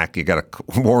back. You got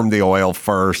to warm the oil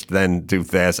first, then do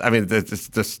this. I mean,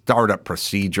 the startup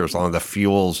procedures on the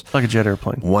fuels. Like a jet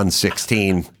airplane.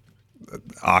 116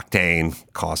 octane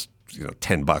costs,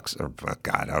 $10 or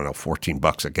God, I don't know,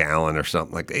 $14 a gallon or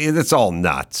something like that. It's all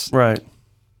nuts. Right.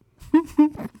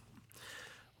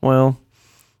 Well,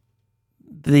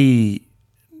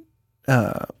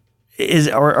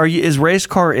 is race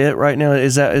car it right now?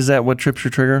 Is that what trips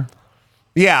your trigger?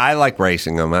 Yeah, I like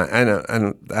racing them. I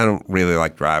don't really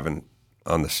like driving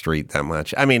on the street that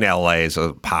much. I mean, LA is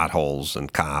potholes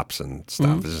and cops and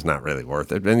stuff. This is not really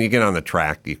worth it. And you get on the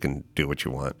track, you can do what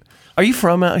you want. Are you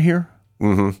from out here?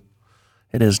 Mm-hmm.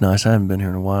 It is nice. I haven't been here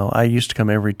in a while. I used to come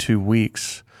every 2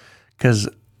 weeks because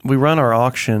we run our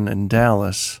auction in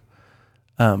Dallas,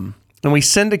 and we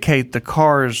syndicate the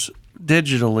cars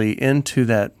digitally into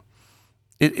that.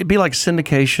 It'd be like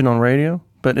syndication on radio,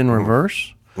 but in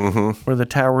reverse, where the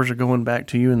towers are going back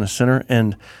to you in the center.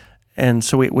 And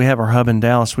so we have our hub in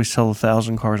Dallas. We sell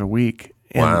 1,000 cars a week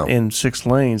in 6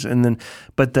 lanes. And then,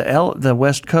 but the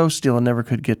West Coast deal never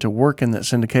could get to work in that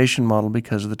syndication model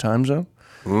because of the time zone.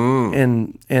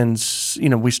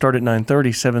 And we started at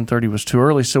 9:30. 7:30 was too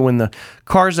early. So when the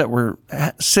cars that were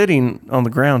sitting on the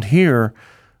ground here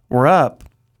were up,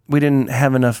 we didn't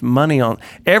have enough money on.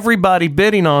 Everybody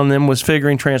bidding on them was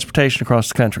figuring transportation across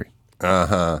the country.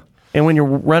 And when you're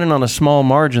running on a small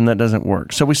margin, that doesn't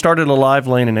work. So we started a live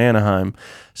lane in Anaheim.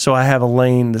 So I have a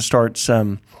lane that starts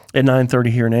at 9:30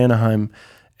 here in Anaheim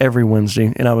every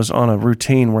Wednesday. And I was on a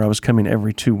routine where I was coming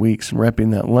every 2 weeks and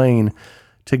repping that lane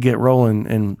to get rolling.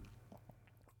 And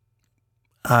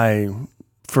I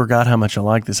forgot how much I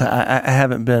like this. I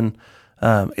haven't been,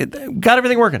 got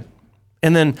everything working.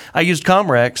 And then I used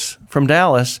Comrex from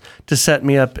Dallas to set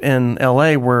me up in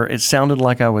LA where it sounded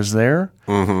like I was there.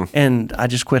 And I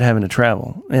just quit having to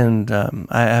travel. And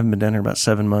I haven't been down here about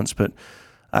 7 months, but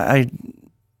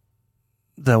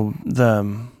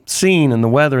the scene and the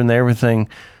weather and the everything,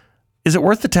 is it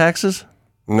worth the taxes?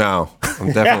 No,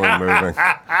 I'm definitely moving.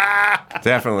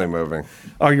 Definitely moving.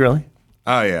 Are you really?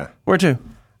 Oh, yeah. Where to?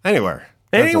 Anywhere.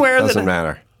 Anywhere. Doesn't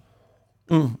matter.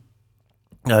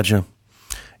 Gotcha.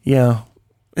 Yeah.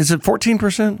 Is it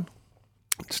 14%?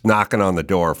 It's knocking on the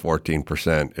door,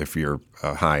 14% if you're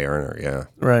a high earner, yeah.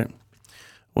 Right.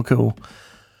 Well, cool.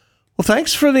 Well,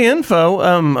 thanks for the info.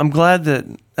 I'm glad that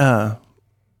I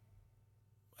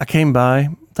came by.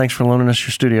 Thanks for loaning us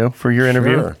your studio for your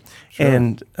interview. Sure.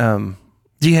 And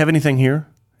do you have anything here?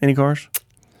 Any cars?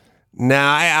 Nah,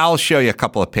 I'll show you a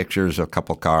couple of pictures of a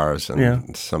couple cars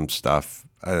and some stuff,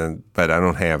 but I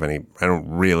don't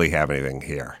really have anything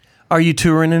here. Are you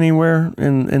touring anywhere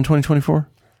in 2024?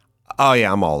 Oh,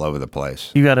 yeah, I'm all over the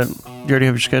place. You already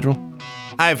have your schedule?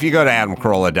 If you go to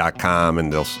AdamCarolla.com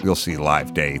and you'll see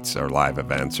live dates or live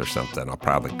events or something, I'll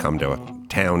probably come to a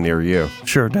town near you.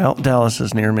 Sure, Dallas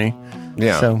is near me.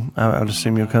 Yeah. So I would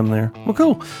assume you'll come there. Well,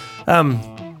 cool.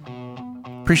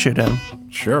 Appreciate it, Adam.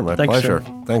 Sure, my Thanks, pleasure.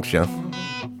 sir. Thanks, John.